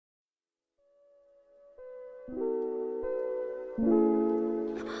Hello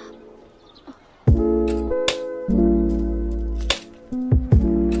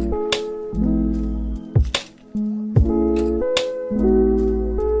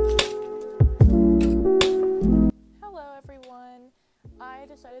everyone, I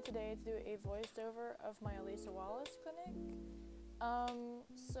decided today to do a voiceover of my Elisa Wallace clinic.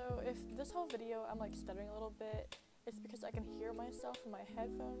 So if this whole video I'm like stuttering a little bit, it's because I can hear myself in my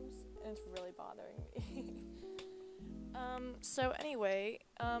headphones and it's really bothering me. So anyway,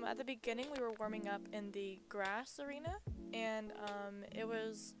 at the beginning we were warming up in the grass arena, and it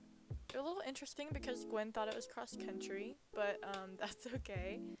was a little interesting because Guinn thought it was cross country, but that's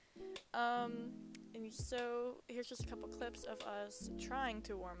okay. And so here's just a couple clips of us trying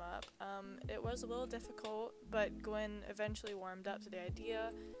to warm up. It was a little difficult, but Guinn eventually warmed up to the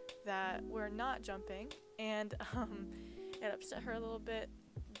idea that we're not jumping, and it upset her a little bit,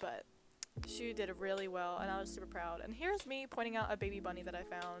 but she did really well, and I was super proud. And here's me pointing out a baby bunny that I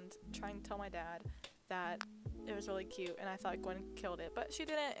found, trying to tell my dad that it was really cute, and I thought Guinn killed it, but she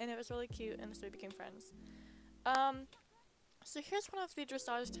didn't, and it was really cute, and so we became friends. So here's one of the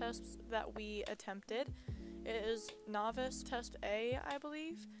dressage tests that we attempted. It is novice test A, I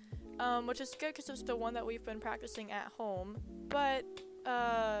believe, which is good because it's the one that we've been practicing at home, but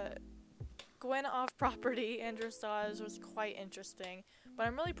Guinn off property and dressage was quite interesting, but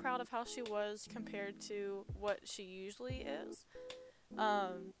I'm really proud of how she was compared to what she usually is.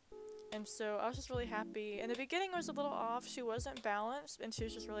 And so I was just really happy. In the beginning it was a little off, she wasn't balanced, and she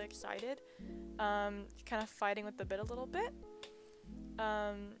was just really excited, kind of fighting with the bit a little bit,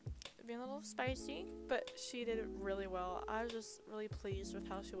 being a little spicy, but she did really well. I was just really pleased with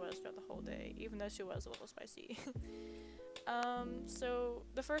how she was throughout the whole day, even though she was a little spicy. So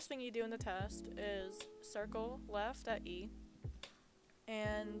the first thing you do in the test is circle left at E,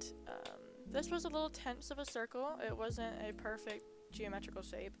 and this was a little tense of a circle. It wasn't a perfect geometrical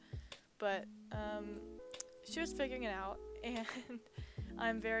shape, but she was figuring it out, and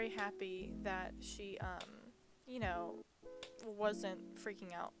I'm very happy that she, you know, wasn't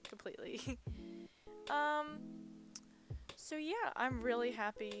freaking out completely. So yeah, I'm really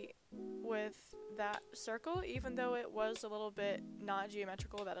happy with that circle, even though it was a little bit not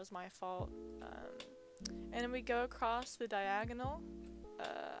geometrical. That is my fault. And then we go across the diagonal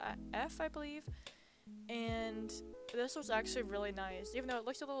at F, I believe, and this was actually really nice. Even though it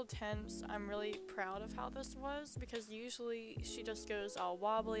looks a little tense, I'm really proud of how this was, because usually she just goes all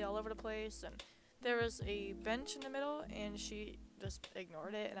wobbly all over the place, and there was a bench in the middle and she just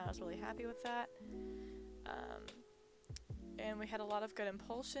ignored it, and I was really happy with that. And we had a lot of good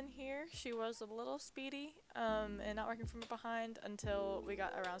impulsion here. She was a little speedy and not working from behind until we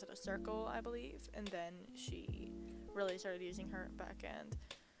got around to the circle, I believe, and then she really started using her back end.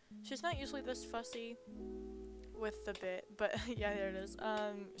 She's not usually this fussy with the bit, but yeah, there it is.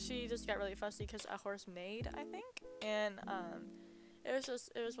 She just got really fussy because a horse neighed, I think, and it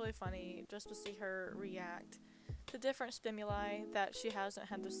was really funny just to see her react to different stimuli that she hasn't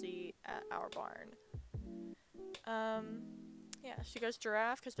had to see at our barn. Yeah, she goes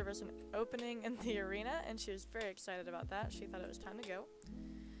giraffe because there was an opening in the arena, and she was very excited about that. She thought it was time to go.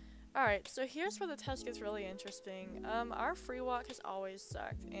 Alright, so here's where the test gets really interesting. Our free walk has always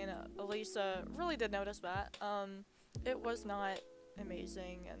sucked, and Elisa really did notice that. It was not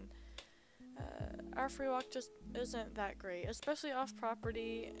amazing, and our free walk just isn't that great, especially off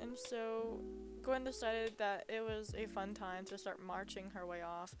property, and so Guinn decided that it was a fun time to start marching her way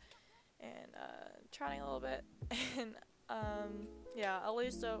off and trotting a little bit. And yeah,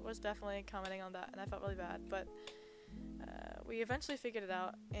 Elisa was definitely commenting on that, and I felt really bad, but we eventually figured it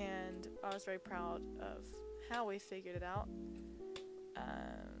out, and I was very proud of how we figured it out.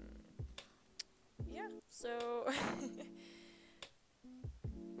 Yeah, so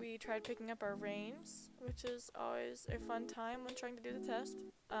we tried picking up our reins, which is always a fun time when trying to do the test.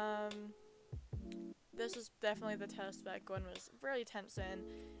 This is definitely the test that Guinn was really tense in,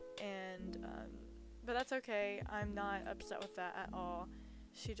 and but that's okay. I'm not upset with that at all.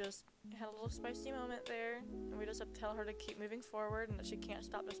 She just had a little spicy moment there, and we just have to tell her to keep moving forward and that she can't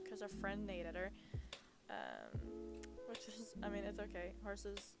stop just because her friend neighed at her. Which is, I mean, it's okay.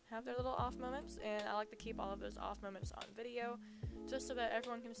 Horses have their little off moments, and I like to keep all of those off moments on video, just so that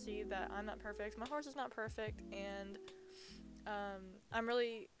everyone can see that I'm not perfect, my horse is not perfect, and I'm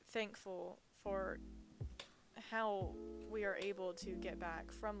really thankful for how we are able to get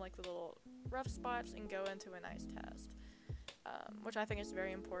back from like the little rough spots and go into a nice test, which I think is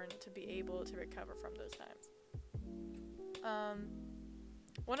very important, to be able to recover from those times.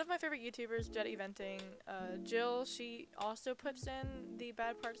 One of my favorite YouTubers, Jet Eventing, Jill, she also puts in the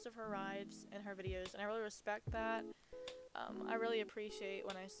bad parts of her rides in her videos, and I really respect that. I really appreciate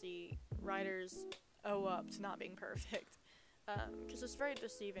when I see riders owe up to not being perfect, because it's very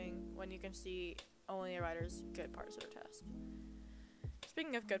deceiving when you can see only a rider's good parts of their test.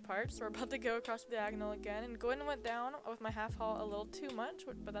 Speaking of good parts, we're about to go across the diagonal again, and Guinn went down with my half halt a little too much,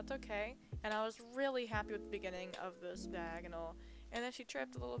 but that's okay, and I was really happy with the beginning of this diagonal, and then she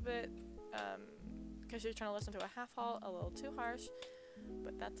tripped a little bit, because she was trying to listen to a half halt a little too harsh,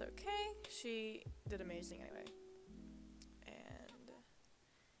 but that's okay. She did amazing anyway. And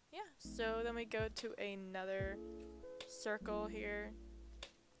yeah, so then we go to another circle here,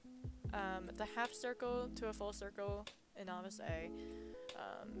 the half circle to a full circle in novice A,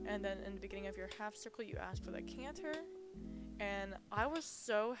 and then in the beginning of your half circle you ask for the canter, and I was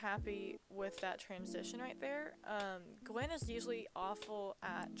so happy with that transition right there. Guinn is usually awful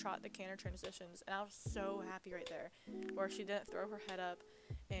at trot to canter transitions, and I was so happy right there, where she didn't throw her head up,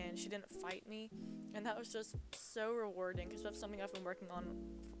 and she didn't fight me, and that was just so rewarding, because that's something I've been working on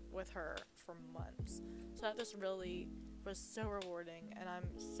with her for months, so that just really was so rewarding, and I'm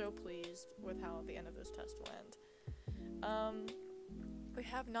so pleased with how the end of this test went. We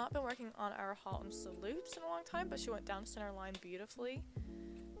have not been working on our halt and salutes in a long time, but she went down center line beautifully.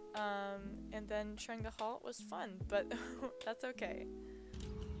 And then trying to halt was fun, but that's okay.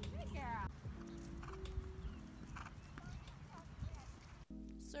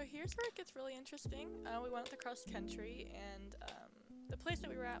 So here's where it gets really interesting. We went to cross country, and the place that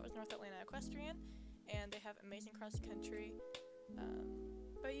we were at was North Atlanta Equestrian, and they have amazing cross country.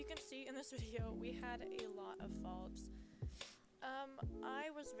 But you can see in this video we had a lot of faults. I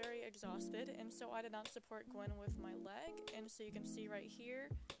was very exhausted, and so I did not support Guinn with my leg, and so you can see right here,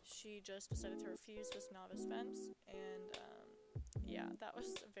 she just decided to refuse this novice fence, and yeah, that was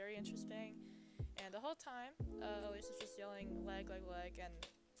very interesting. And the whole time, Elisa's just yelling leg, leg, leg, and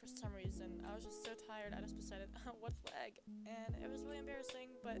for some reason, I was just so tired, I just decided, what's leg? And it was really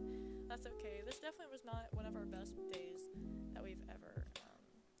embarrassing, but that's okay. This definitely was not one of our best days that we've ever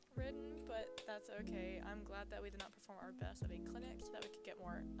ridden, but that's okay. I'm glad that we did not perform our best at a clinic so that we could get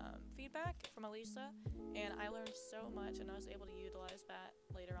more feedback from Elisa, and I learned so much, and I was able to utilize that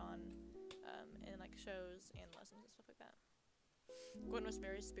later on in like shows and lessons and stuff like that. Guinn was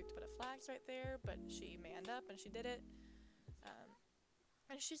very spooked about the flags right there, but she manned up and she did it.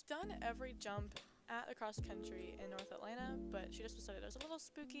 And she's done every jump at the cross country in North Atlanta, but she just decided it was a little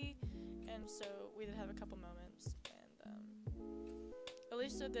spooky, and so we did have a couple moments.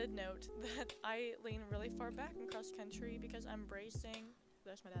 Elisa did note that I lean really far back in cross country because I'm bracing.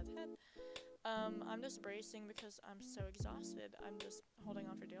 There's my dad's head. I'm just bracing because I'm so exhausted. I'm just holding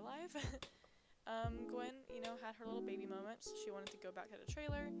on for dear life. Guinn, you know, had her little baby moments. She wanted to go back to the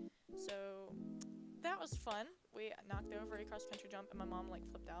trailer, so that was fun. We knocked over a cross country jump, and my mom like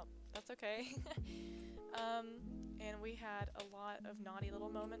flipped out. That's okay. And we had a lot of naughty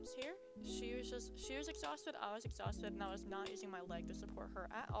little moments here. She was exhausted, I was exhausted, and I was not using my leg to support her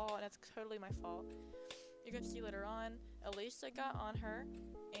at all, and it's totally my fault. You can see later on, Elisa got on her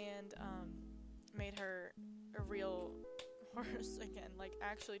and made her a real horse again, like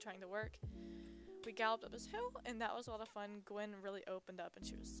actually trying to work. We galloped up this hill, and that was a lot of fun. Guinn really opened up, and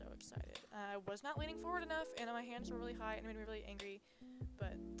she was so excited. I was not leaning forward enough, and my hands were really high, and it made me really angry,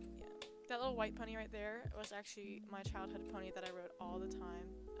 but yeah. That little white pony right there was actually my childhood pony that I rode all the time.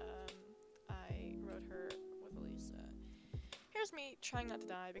 I rode her with Elisa. Here's me trying not to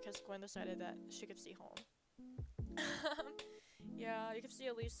die because Guinn decided that she could see home. Yeah, you can see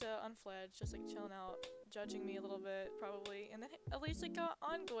Elisa unfledged, just like chilling out, judging me a little bit, probably. And then Elisa got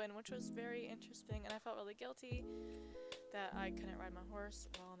on Guinn, which was very interesting, and I felt really guilty that I couldn't ride my horse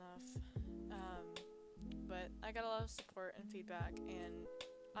well enough. But I got a lot of support and feedback, and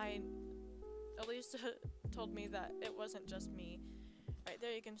Elisa told me that it wasn't just me. Right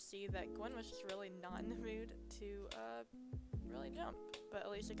there you can see that Guinn was just really not in the mood to really jump, but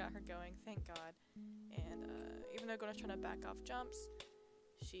Elisa got her going, thank God. And even though Guinn was trying to back off jumps,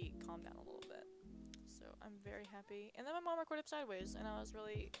 she calmed down a little bit. So I'm very happy. And then my mom recorded sideways, and I was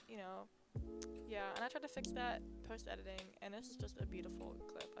really, you know, yeah, and I tried to fix that post-editing, and this is just a beautiful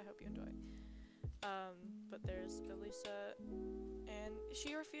clip. I hope you enjoy. But there's Elisa, and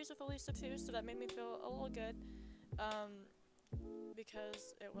she refused with Elisa too, so that made me feel a little good,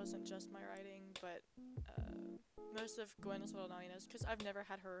 because it wasn't just my riding, but most of Gwynn's little naughtiness, because I've never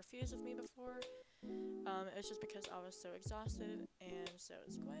had her refuse with me before. It's just because I was so exhausted, and so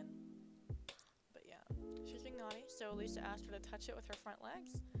is Guinn. But yeah, she was being naughty, so Elisa asked her to touch it with her front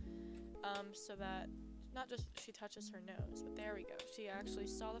legs, so that not just she touches her nose, but there we go. She actually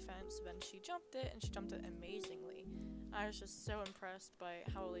saw the fence, then she jumped it, and she jumped it amazingly. I was just so impressed by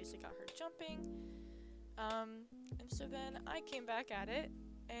how Elisa got her jumping. And so then I came back at it,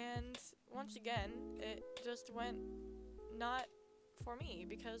 and once again, it just went not for me,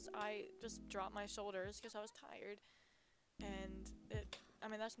 because I just dropped my shoulders because I was tired, and I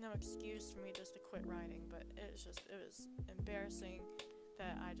mean, that's no excuse for me just to quit riding, but it was embarrassing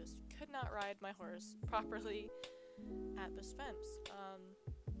that I just could not ride my horse properly at this fence.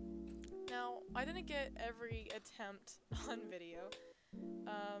 Now, I didn't get every attempt on video.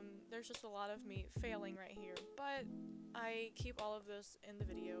 There's just a lot of me failing right here, but I keep all of this in the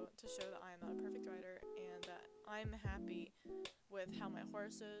video to show that I am not a perfect rider and that I'm happy with how my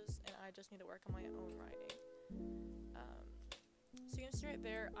horse is, and I just need to work on my own riding. So you can see right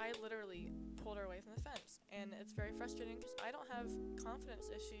there, I literally pulled her away from the fence, and it's very frustrating because I don't have confidence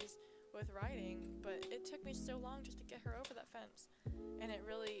issues with riding, but it took me so long just to get her over that fence, and it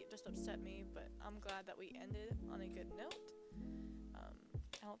really just upset me, but I'm glad that we ended on a good note.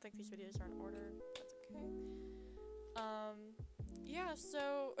 I don't think these videos are in order, that's okay. Yeah,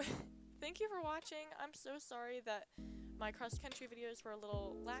 so thank you for watching. I'm so sorry that my cross-country videos were a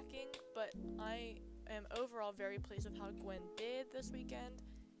little lacking, but I am overall very pleased with how Guinn did this weekend,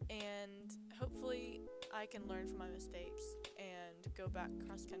 and hopefully I can learn from my mistakes and go back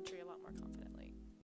cross-country a lot more confidently.